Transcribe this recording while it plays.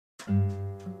Hey,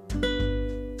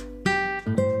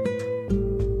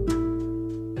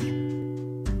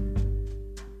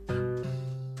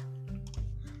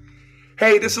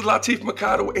 this is Latif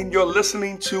Mercado, and you're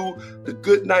listening to the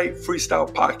Goodnight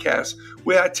Freestyle podcast,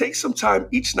 where I take some time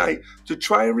each night to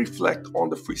try and reflect on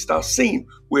the freestyle scene,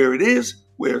 where it is,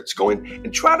 where it's going,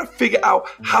 and try to figure out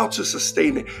how to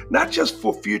sustain it, not just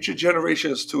for future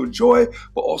generations to enjoy,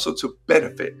 but also to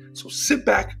benefit. So sit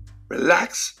back,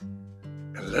 relax,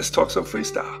 and let's talk some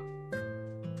freestyle.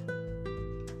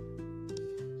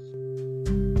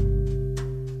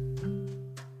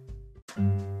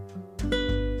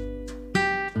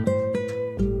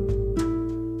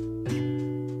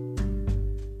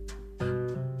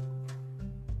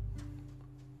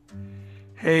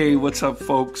 Hey, what's up,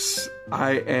 folks?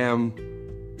 I am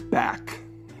back.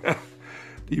 Do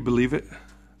you believe it?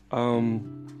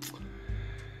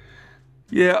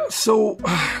 So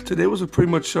today was a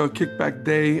pretty much kickback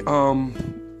day.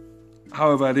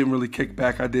 However, I didn't really kick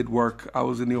back. I did work. I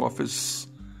was in the office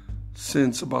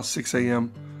since about 6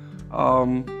 a.m.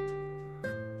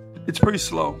 It's pretty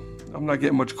slow. I'm not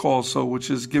getting much calls, which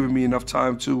is giving me enough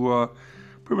time to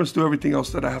pretty much do everything else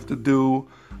that I have to do.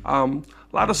 A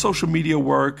lot of social media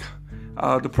work.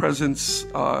 The presence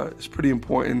is pretty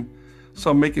important,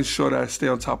 so I'm making sure that I stay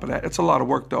on top of that. It's a lot of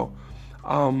work, though.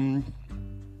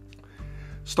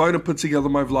 Starting to put together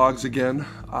my vlogs again.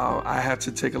 I had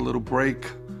to take a little break,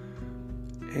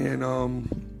 and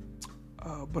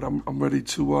but I'm ready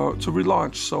to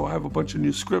relaunch. So I have a bunch of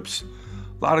new scripts,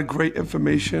 a lot of great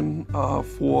information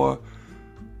for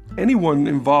anyone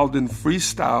involved in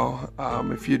freestyle.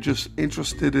 If you're just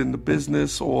interested in the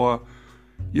business, or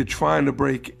you're trying to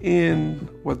break in,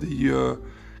 whether you're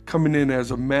coming in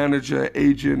as a manager,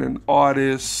 agent, an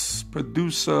artist,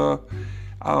 producer,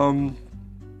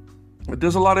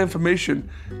 there's a lot of information.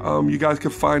 You guys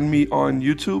can find me on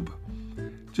YouTube.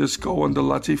 Just go under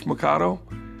Latif Mercado.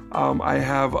 I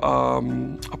have a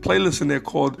playlist in there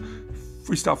called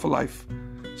Freestyle for Life.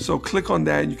 So click on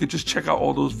that and you can just check out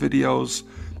all those videos.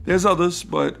 There's others,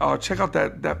 but check out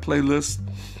that playlist.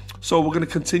 So we're going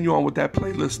to continue on with that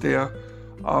playlist there.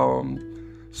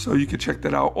 So you can check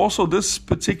that out. Also, this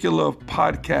particular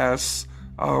podcast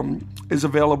is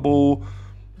available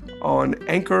on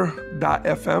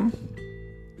Anchor.fm.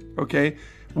 Okay.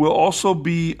 We'll also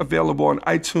be available on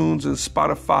iTunes and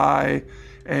Spotify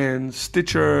and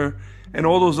Stitcher and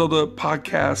all those other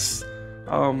podcast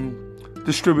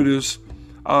distributors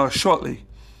shortly.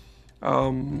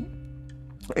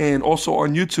 And also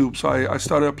on YouTube. So I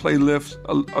started a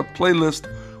playlist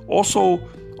also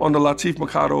on the Latif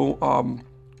Mercado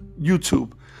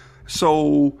YouTube.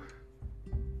 So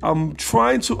I'm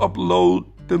trying to upload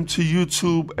them to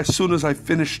YouTube as soon as I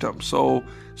finish them. So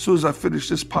as soon as I finish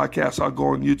this podcast, I'll go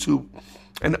on YouTube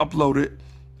and upload it.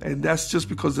 And that's just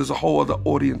because there's a whole other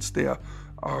audience there.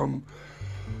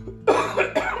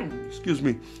 Excuse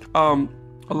me. A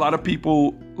lot of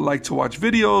people like to watch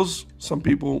videos. Some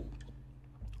people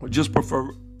just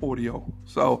prefer audio.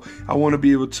 So I want to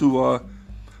be able to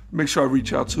make sure I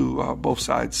reach out to both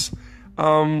sides.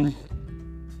 So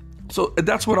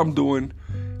that's what I'm doing.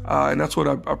 And that's what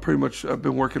I pretty much have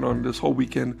been working on this whole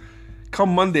weekend. Come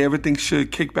Monday, everything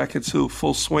should kick back into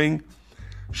full swing.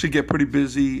 Should get pretty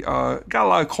busy. Got a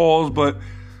lot of calls, but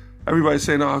everybody's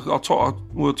saying,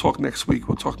 we'll talk next week.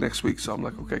 So I'm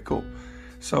like, okay, cool.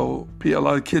 So a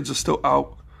lot of kids are still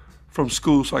out from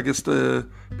school. So I guess the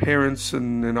parents,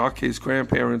 and in our case,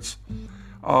 grandparents,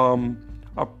 are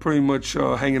pretty much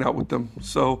hanging out with them.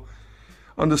 So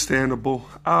understandable.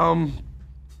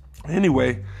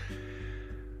 Anyway,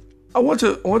 I want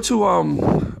to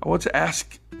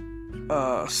ask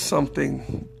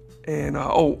something. And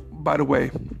by the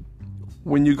way,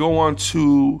 when you go on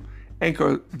to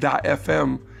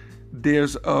Anchor.fm,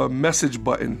 there's a message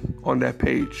button on that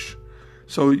page.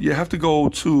 So you have to go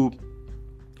to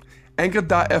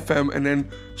Anchor.fm and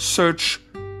then search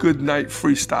Goodnight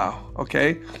Freestyle.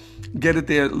 Okay, get it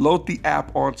there. Load the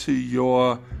app onto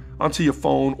your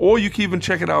phone, or you can even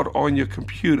check it out on your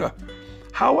computer.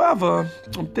 However,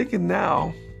 I'm thinking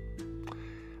now,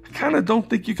 I kind of don't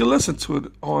think you can listen to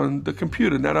it on the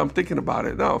computer. Now that I'm thinking about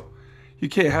it, no, you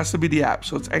can't. It has to be the app.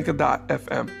 So it's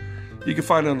Anchor.fm. You can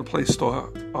find it on the Play Store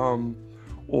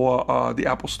or the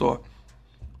Apple Store.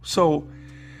 So.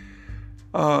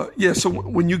 So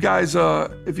when you guys,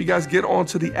 if you guys get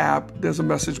onto the app, there's a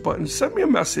message button. Send me a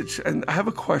message, and I have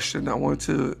a question I want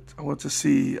to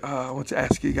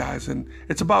ask you guys, and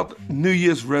it's about New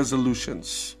Year's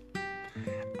resolutions.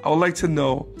 I would like to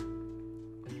know,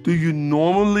 do you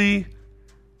normally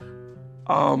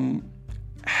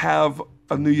have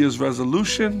a New Year's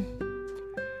resolution?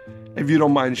 If you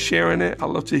don't mind sharing it, I'd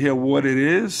love to hear what it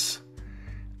is.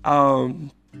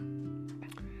 I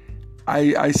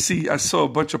saw a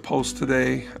bunch of posts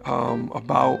today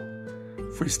about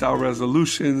freestyle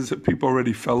resolutions that people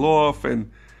already fell off, and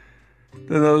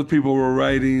then other people were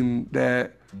writing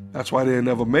that that's why they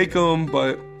never make them.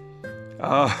 But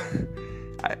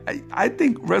I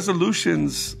think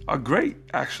resolutions are great,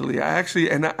 actually.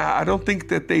 I don't think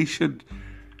that they should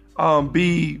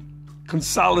be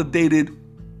consolidated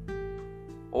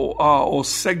or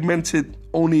segmented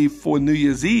only for New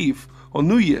Year's Eve or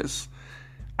New Year's.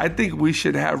 I think we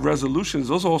should have resolutions.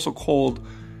 Those are also called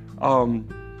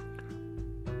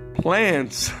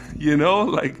plans,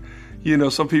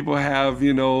 some people have,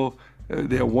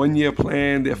 their 1 year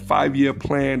plan, their 5 year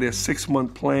plan, their 6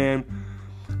 month plan.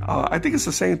 I think it's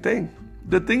the same thing.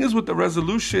 The thing is with the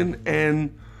resolution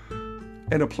and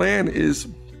a plan is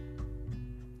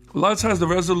a lot of times the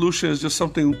resolution is just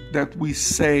something that we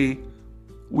say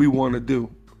we want to do.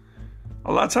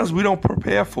 A lot of times we don't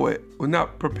prepare for it. We're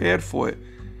not prepared for it.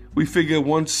 We figure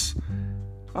once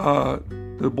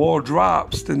the ball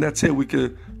drops, then that's it. We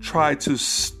could try to,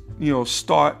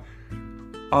 start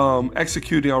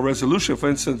executing our resolution. For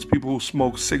instance, people who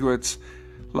smoke cigarettes,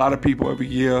 a lot of people every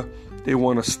year, they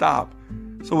want to stop.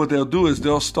 So what they'll do is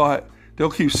they'll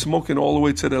keep smoking all the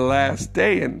way to the last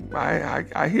day. And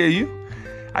I hear you,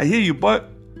 but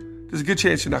there's a good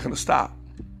chance you're not going to stop.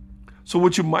 So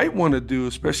what you might want to do,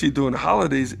 especially during the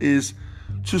holidays, is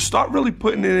to start really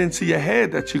putting it into your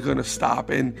head that you're going to stop.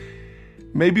 And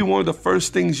maybe one of the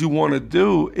first things you want to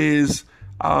do is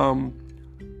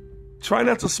try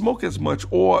not to smoke as much,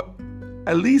 or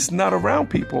at least not around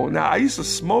people. Now, I used to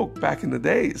smoke back in the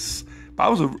days, but I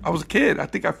was a kid. I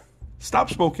think I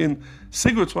stopped smoking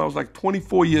cigarettes when I was like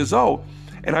 24 years old.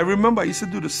 And I remember I used to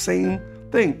do the same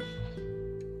thing.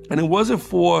 And it wasn't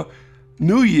for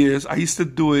New Year's. I used to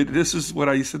do it. This is what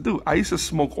I used to do. I used to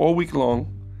smoke all week long.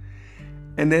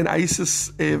 And then I used to,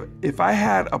 if I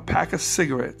had a pack of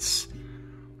cigarettes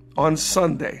on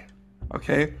Sunday,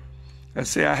 okay, let's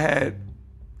say I had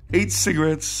 8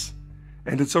 cigarettes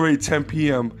and it's already 10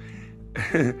 p.m.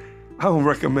 I don't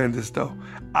recommend this though.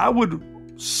 I would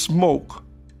smoke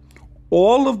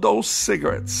all of those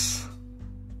cigarettes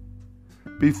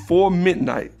before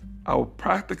midnight. I would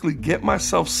practically get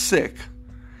myself sick.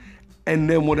 And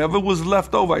then whatever was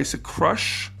left over, I used to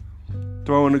crush,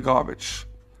 throw in the garbage,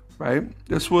 right?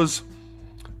 This would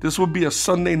be a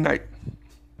Sunday night.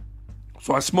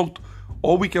 So I smoked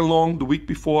all weekend long, the week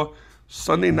before,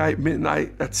 Sunday night,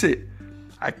 midnight, that's it.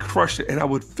 I crushed it, and I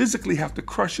would physically have to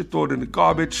crush it, throw it in the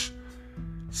garbage,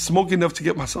 smoke enough to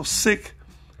get myself sick.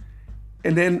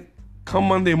 And then come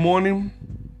Monday morning,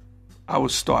 I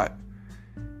would start.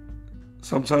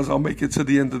 Sometimes I'll make it to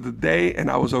the end of the day and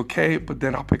I was okay, but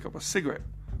then I'll pick up a cigarette.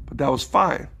 But that was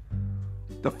fine.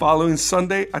 The following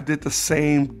Sunday, I did the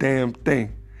same damn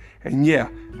thing. And yeah,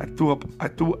 I threw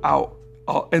out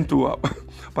a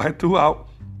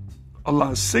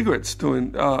lot of cigarettes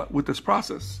with this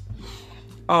process.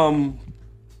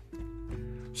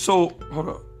 So, hold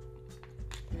up.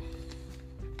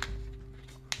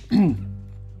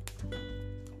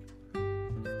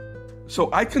 So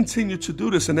I continued to do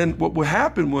this, and then what would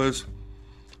happen was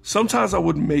sometimes I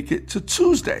would make it to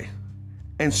Tuesday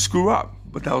and screw up,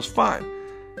 but that was fine.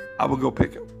 I would go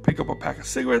pick up a pack of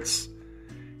cigarettes.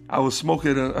 I would smoke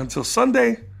it until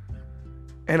Sunday,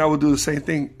 and I would do the same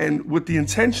thing. And with the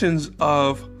intentions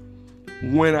of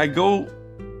when I go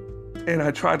and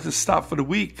I try to stop for the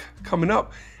week coming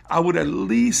up, I would at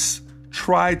least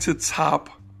try to top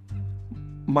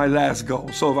my last goal.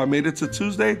 So if I made it to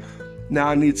Tuesday, now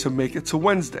I need to make it to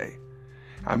Wednesday.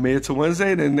 I made it to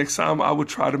Wednesday, then next time I would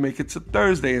try to make it to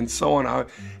Thursday, and so on.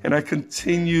 And I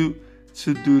continue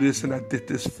to do this, and I did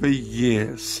this for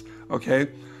years, okay?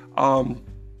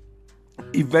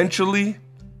 Eventually,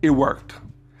 it worked.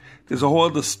 There's a whole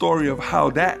other story of how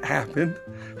that happened.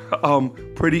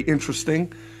 Pretty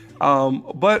interesting.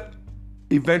 But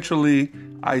eventually,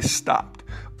 I stopped.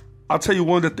 I'll tell you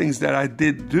one of the things that I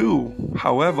did do,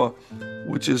 however,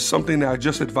 which is something that I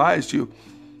just advised you,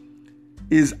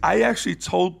 is I actually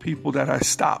told people that I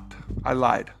stopped. I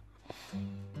lied.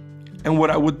 And what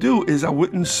I would do is I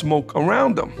wouldn't smoke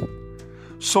around them.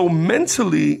 So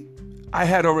mentally, I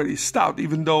had already stopped,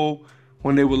 even though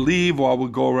when they would leave or I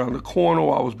would go around the corner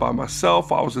or I was by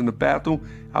myself, or I was in the bathroom,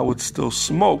 I would still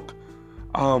smoke.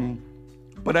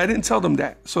 But I didn't tell them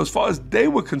that. So as far as they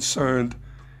were concerned,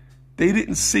 they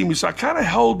didn't see me. So I kind of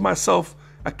held myself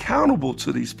accountable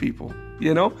to these people,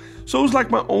 So it was like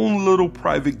my own little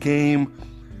private game,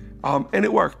 and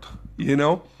it worked,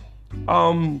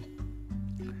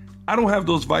 I don't have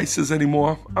those vices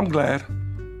anymore. I'm glad.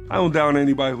 I don't down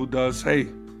anybody who does. Hey,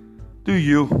 do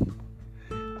you.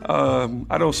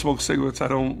 I don't smoke cigarettes.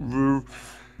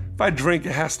 If I drink,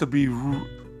 it has to be,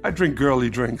 I drink girly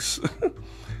drinks.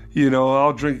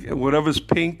 I'll drink whatever's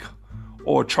pink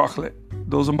or chocolate.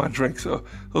 Those are my drinks.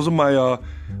 Those are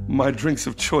my drinks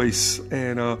of choice.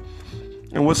 And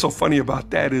what's so funny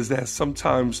about that is that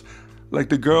sometimes, like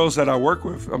the girls that I work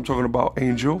with, I'm talking about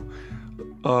Angel,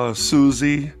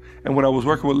 Susie, and when I was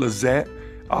working with Lizette,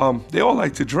 they all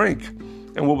like to drink.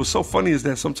 And what was so funny is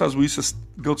that sometimes we used to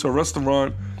go to a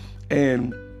restaurant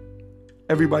and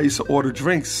everybody used to order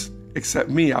drinks except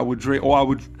me. I would drink, or I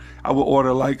would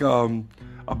order like a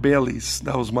Bailey's.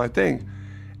 That was my thing.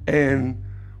 And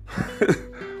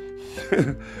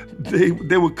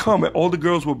they would come and all the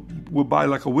girls would buy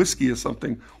like a whiskey or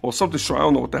something strong. I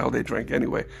don't know what the hell they drank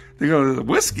anyway. They're going to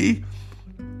whiskey,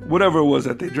 whatever it was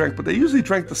that they drank, but they usually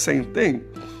drank the same thing.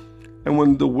 And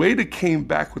when the waiter came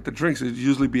back with the drinks, it'd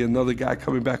usually be another guy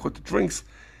coming back with the drinks.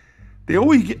 They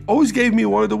always gave me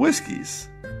one of the whiskeys.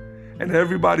 And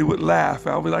everybody would laugh.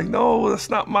 I'll be like, no, that's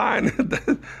not mine.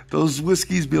 Those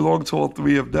whiskeys belong to all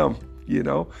three of them,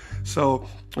 So,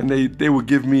 and they would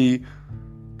give me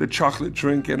the chocolate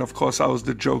drink. And of course, I was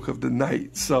the joke of the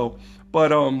night. So, but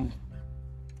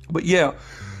yeah.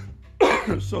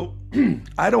 So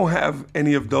I don't have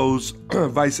any of those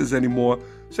vices anymore.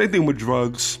 Same thing with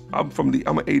drugs. I'm an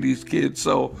 80s kid,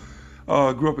 so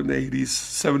grew up in the 80s,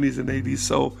 70s and 80s.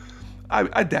 So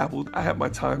I dabbled. I had my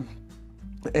time.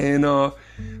 And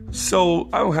so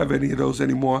I don't have any of those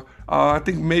anymore. I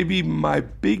think maybe my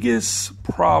biggest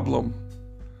problem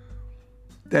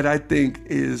that I think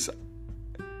is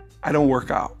I don't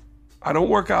work out. I don't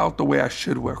work out the way I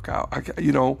should work out.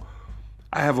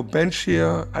 I have a bench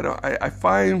here. I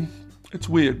find it's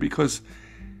weird because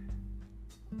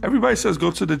everybody says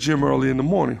go to the gym early in the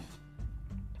morning.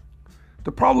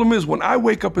 The problem is when I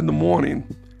wake up in the morning,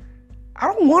 I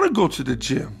don't want to go to the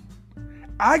gym.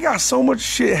 I got so much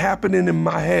shit happening in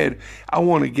my head. I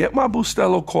want to get my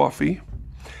Bustelo coffee,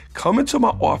 come into my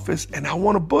office, and I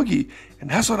want to boogie.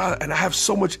 And I have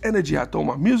so much energy. I throw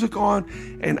my music on,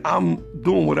 and I'm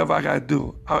doing whatever I got to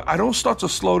do. I don't start to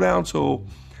slow down till,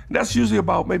 that's usually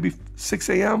about maybe 6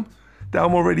 a.m. that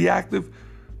I'm already active.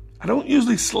 I don't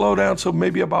usually slow down till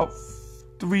maybe about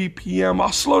 3 p.m.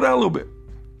 I'll slow down a little bit.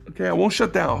 Okay, I won't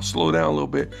shut down. I'll slow down a little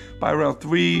bit by around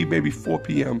 3, maybe 4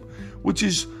 p.m., which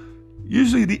is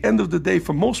usually the end of the day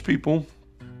for most people.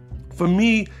 For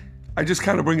me, I just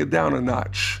kind of bring it down a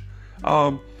notch.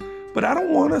 But I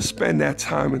don't want to spend that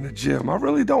time in the gym. I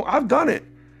really don't. I've done it.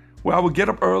 Where I would get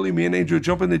up early, me and Angel would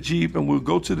jump in the Jeep and we'll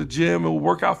go to the gym and we'll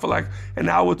work out for like an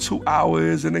hour, 2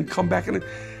 hours, and then come back. And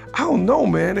I don't know,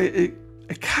 man.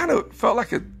 It kind of felt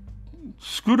like it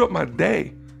screwed up my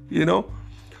day,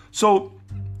 So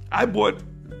I bought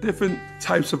different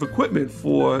types of equipment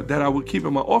that I would keep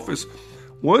in my office.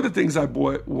 One of the things I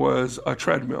bought was a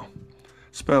treadmill.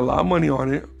 Spent a lot of money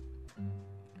on it.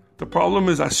 The problem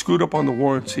is I screwed up on the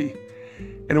warranty.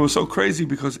 And it was so crazy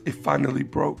because it finally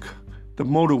broke. The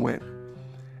motor went.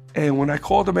 And when I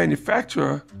called the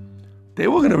manufacturer, they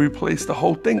were going to replace the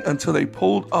whole thing until they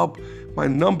pulled up my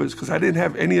numbers because I didn't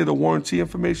have any of the warranty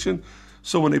information.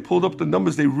 So when they pulled up the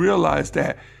numbers, they realized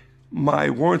that my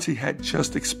warranty had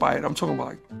just expired. I'm talking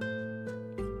about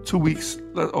like 2 weeks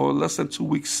or less than 2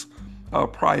 weeks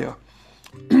prior.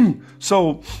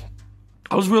 So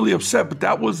I was really upset, but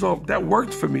that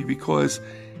worked for me because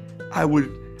I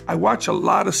watch a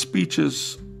lot of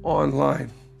speeches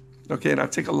online. Okay, and I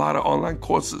take a lot of online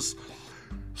courses.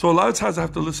 So a lot of times I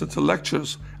have to listen to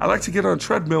lectures. I like to get on a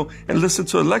treadmill and listen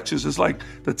to lectures. It's like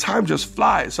the time just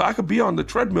flies. So I could be on the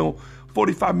treadmill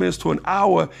 45 minutes to an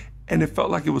hour and it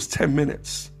felt like it was 10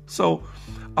 minutes. So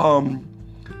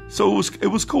it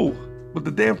was cool. But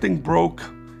the damn thing broke.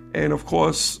 And of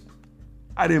course,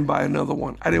 I didn't buy another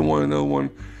one. I didn't want another one.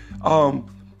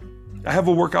 I have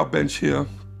a workout bench here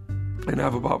and I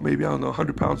have about maybe,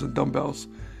 100 pounds of dumbbells.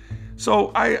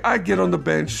 So I get on the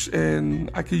bench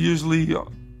and I usually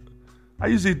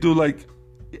do like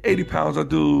 80 pounds.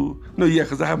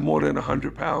 Because I have more than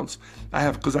 100 pounds.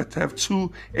 Because I have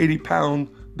two 80-pound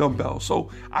dumbbells.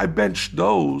 So I bench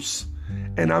those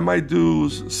and I might do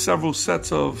several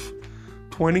sets of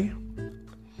 20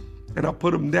 and I'll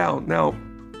put them down. Now,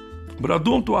 but I'll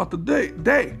do them throughout the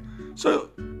day. So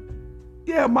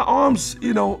yeah, my arms,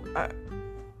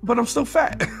 but I'm still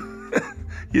fat,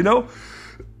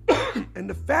 And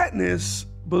the fatness,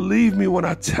 believe me when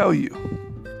I tell you,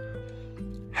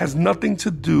 has nothing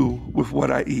to do with what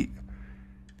I eat.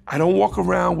 I don't walk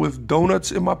around with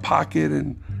donuts in my pocket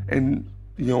and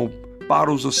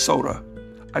bottles of soda.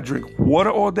 I drink water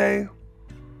all day.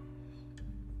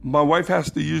 My wife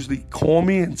has to usually call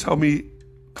me and tell me,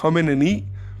 come in and eat.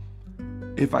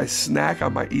 If I snack, I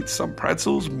might eat some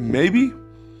pretzels, maybe.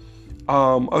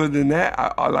 Other than that,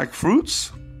 I like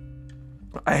fruits.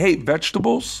 I hate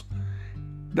vegetables.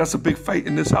 That's a big fight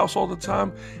in this house all the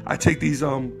time. I take these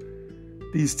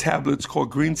tablets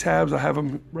called green tabs. I have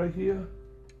them right here.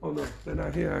 Oh no, they're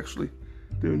not here actually.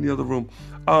 They're in the other room.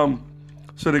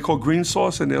 So they're called green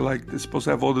sauce, and they're supposed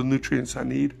to have all the nutrients I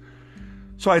need.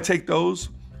 So I take those,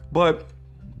 but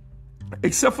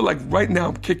except for like right now,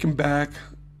 I'm kicking back,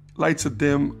 lights are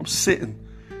dim, I'm sitting.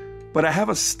 But I have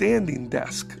a standing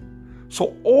desk.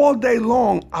 So all day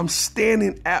long, I'm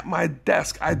standing at my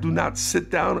desk. I do not sit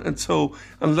down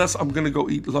unless I'm gonna go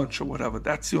eat lunch or whatever.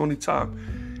 That's the only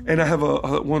time. And I have one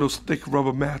of those thick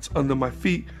rubber mats under my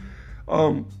feet.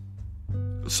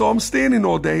 So I'm standing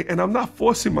all day, and I'm not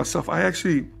forcing myself.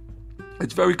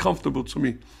 It's very comfortable to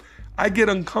me. I get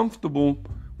uncomfortable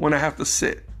when I have to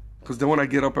sit, because then when I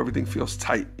get up, everything feels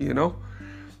tight, you know?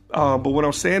 But when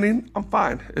I'm standing, I'm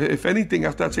fine. If anything,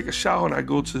 after I take a shower and I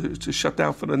go to shut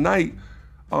down for the night,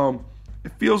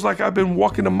 it feels like I've been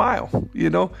walking a mile,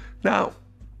 you know? Now,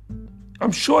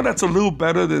 I'm sure that's a little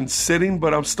better than sitting,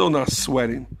 but I'm still not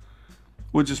sweating,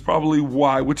 which is probably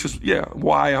why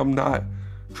I'm not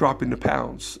dropping the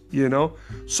pounds, you know?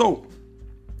 So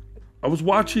I was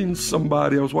watching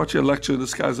a lecture.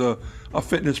 This guy's a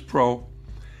fitness pro,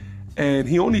 and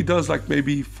he only does like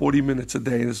maybe 40 minutes a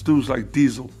day, and this dude's like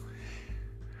diesel.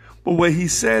 But what he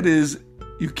said is,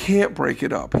 you can't break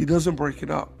it up. He doesn't break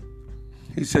it up.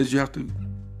 He says you have to,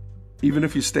 even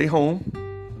if you stay home,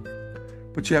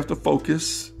 but you have to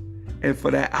focus, and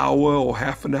for that hour or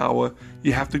half an hour,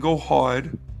 you have to go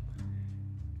hard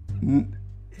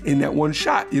in that one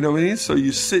shot, you know what I mean? So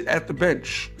you sit at the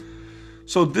bench.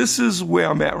 So this is where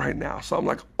I'm at right now. So I'm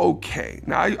like, okay.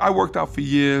 Now I worked out for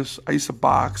years. I used to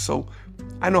box, so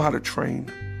I know how to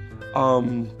train.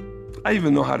 I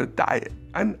even know how to diet.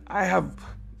 I'm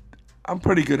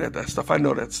pretty good at that stuff. I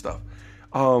know that stuff.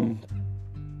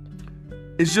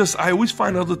 It's just, I always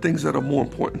find other things that are more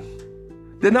important.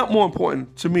 They're not more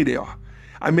important. To me, they are.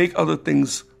 I make other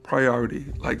things priority,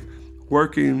 like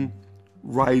working,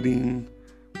 writing.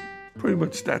 Pretty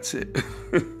much that's it.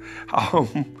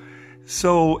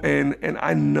 So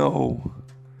I know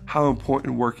how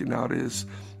important working out is.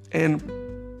 And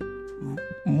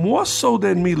more so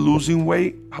than me losing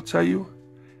weight, I'll tell you,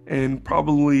 and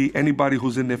probably anybody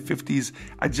who's in their 50s,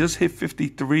 I just hit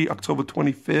 53, October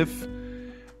 25th.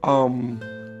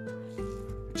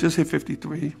 Just hit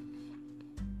 53.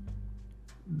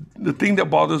 The thing that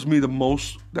bothers me the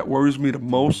most, that worries me the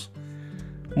most,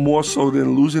 more so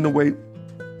than losing the weight,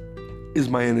 is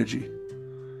my energy.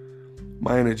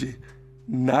 My energy.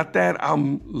 Not that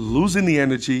I'm losing the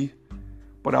energy,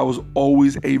 but I was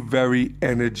always a very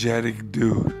energetic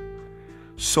dude.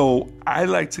 So I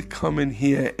like to come in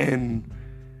here and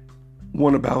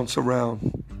want to bounce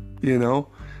around, you know?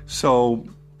 So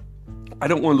I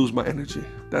don't want to lose my energy.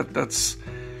 That's,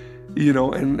 you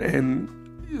know, and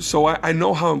so I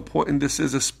know how important this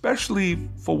is, especially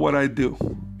for what I do.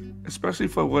 Especially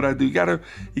for what I do.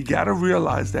 You gotta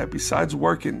realize that besides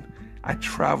working, I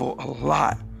travel a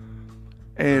lot.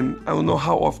 And I don't know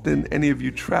how often any of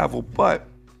you travel, but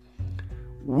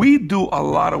we do a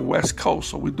lot of West Coast.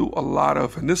 So we do a lot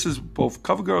of, and this is both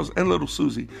Cover Girls and Little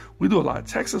Susie, we do a lot of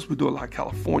Texas, we do a lot of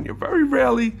California. Very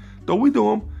rarely, though we do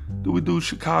them, do we do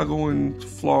Chicago and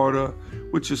Florida,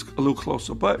 which is a little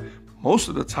closer. But most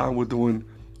of the time we're doing,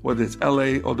 whether it's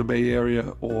LA or the Bay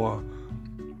Area or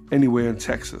anywhere in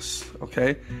Texas,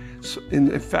 okay? So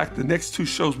in fact, the next two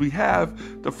shows we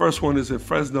have, the first one is in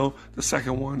Fresno, the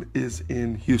second one is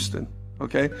in Houston,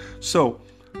 okay? So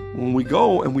when we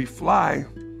go and we fly,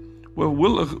 we're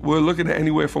looking at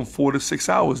anywhere from 4 to 6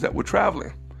 hours that we're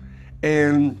traveling.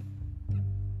 And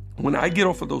when I get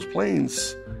off of those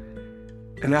planes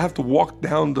and I have to walk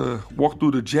through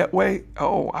the jetway,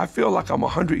 I feel like I'm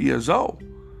 100 years old.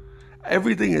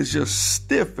 Everything is just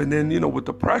stiff, and then, you know, with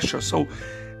the pressure. So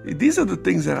these are the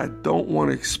things that I don't want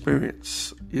to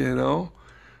experience, you know?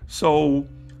 So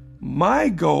my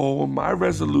goal, my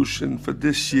resolution for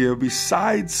this year,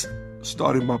 besides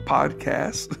starting my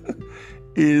podcast,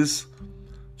 is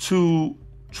to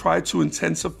try to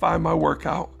intensify my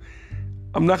workout.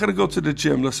 I'm not going to go to the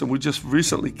gym. Listen, we just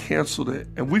recently canceled it,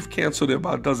 and we've canceled it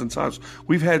about a dozen times.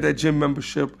 We've had that gym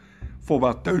membership for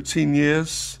about 13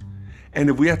 years, and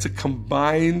if we had to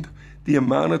combine the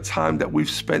amount of time that we've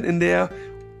spent in there,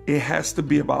 it has to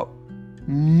be about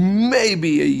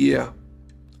maybe a year,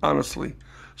 honestly.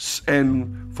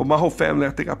 And for my whole family,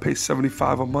 I think I pay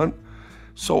 $75 a month.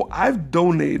 So I've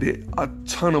donated a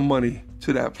ton of money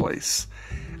to that place.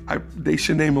 they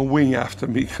should name a wing after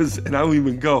me, and I don't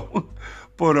even go.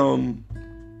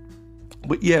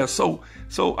 But yeah, so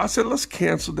I said, let's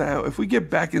cancel that. If we get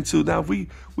back into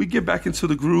we get back into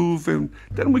the groove, and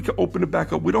then we can open it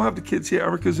back up. We don't have the kids here.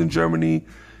 Erica's in Germany.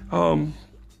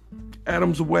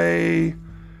 Adam's away.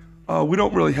 We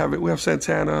don't really have it. We have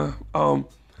Santana.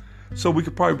 So we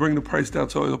could probably bring the price down,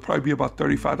 so it'll probably be about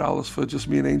 $35 for just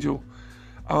me and Angel.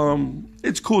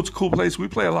 It's cool. It's a cool place. We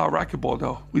play a lot of racquetball,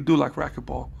 though. We do like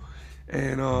racquetball.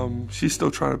 And she's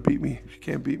still trying to beat me. She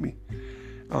can't beat me.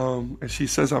 And she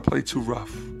says I play too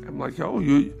rough. I'm like, yo,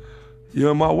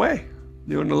 you're in my way.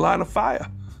 You're in the line of fire.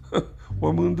 What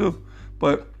am I going to do?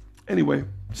 But anyway,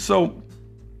 so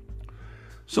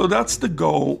that's the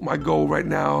goal. My goal right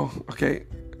now, okay,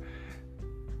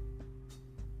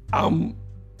 I'm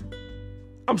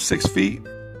 6 feet,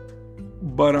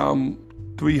 but I'm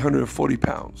 340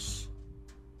 pounds.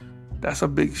 That's a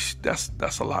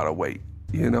lot of weight,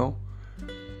 you know?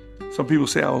 Some people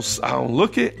say I don't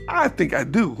look it. I think I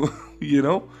do, you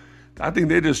know? I think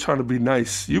they're just trying to be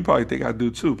nice. You probably think I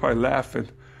do too, probably laughing.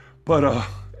 But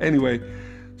anyway,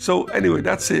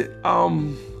 that's it.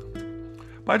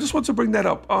 But I just want to bring that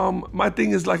up. My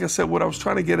thing is, like I said, what I was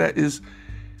trying to get at is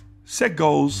set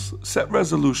goals, set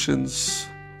resolutions,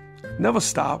 never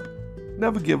stop,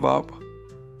 never give up.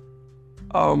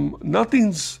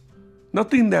 Nothing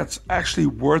that's actually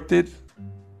worth it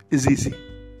is easy.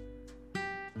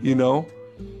 You know,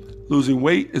 losing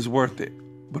weight is worth it,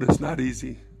 but it's not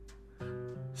easy.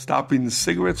 Stopping the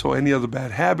cigarettes or any other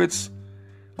bad habits,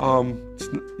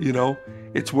 you know,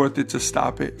 it's worth it to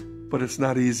stop it, but it's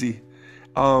not easy.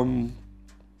 All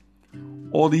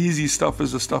the easy stuff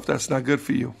is the stuff that's not good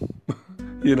for you.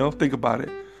 You know, think about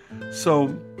it. So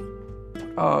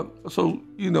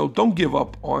you know, don't give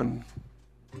up on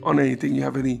anything. You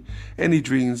have any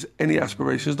dreams, any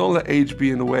aspirations. Don't let age be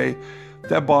in the way.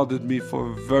 That bothered me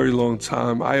for a very long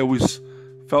time. I always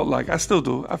felt like, I still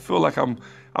do, I feel like I'm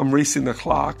racing the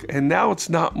clock. And now it's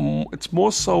not. It's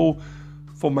more so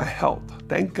for my health.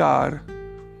 Thank God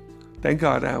I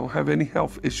don't have any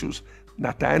health issues.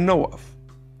 Not that I know of.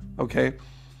 Okay?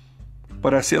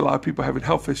 But I see a lot of people having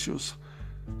health issues.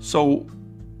 So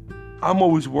I'm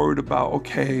always worried about,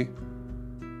 okay,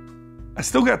 I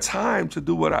still got time to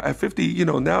do what at 50, you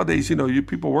know, nowadays, you know, you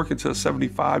people working till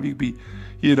 75, you'd be,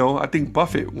 you know, I think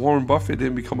Warren Buffett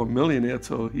didn't become a millionaire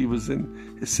till he was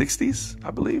in his 60s, I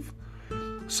believe.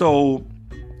 So,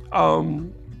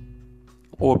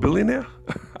 or a billionaire,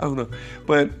 I don't know.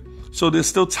 But, so there's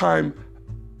still time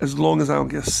as long as I don't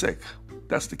get sick.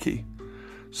 That's the key.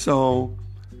 So,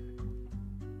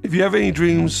 if you have any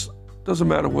dreams, doesn't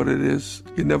matter what it is,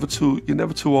 you're never too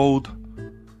old.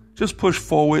 Just push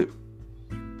forward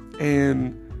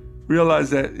and realize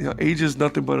that, you know, age is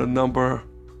nothing but a number.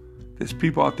 There's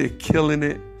people out there killing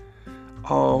it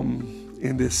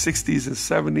in their 60s and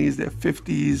 70s, their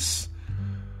 50s.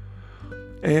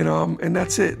 And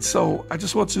that's it. So I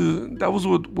just want to, that was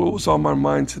what was on my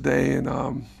mind today. And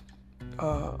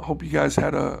hope you guys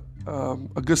had a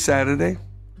good Saturday.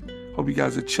 Hope you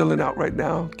guys are chilling out right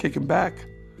now, kicking back.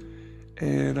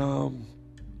 And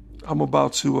I'm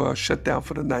about to shut down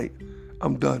for the night.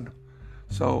 I'm done.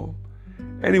 So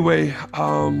anyway,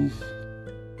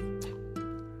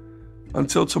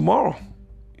 until tomorrow,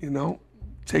 you know,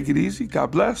 take it easy.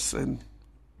 God bless, and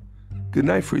good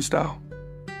night, freestyle.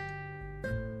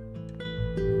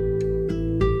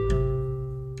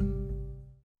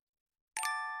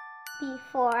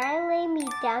 Before I lay me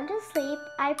down to sleep,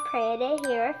 I pray to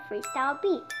hear a freestyle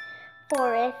beat.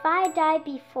 For if I die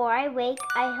before I wake,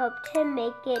 I hope to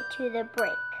make it to the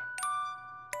break.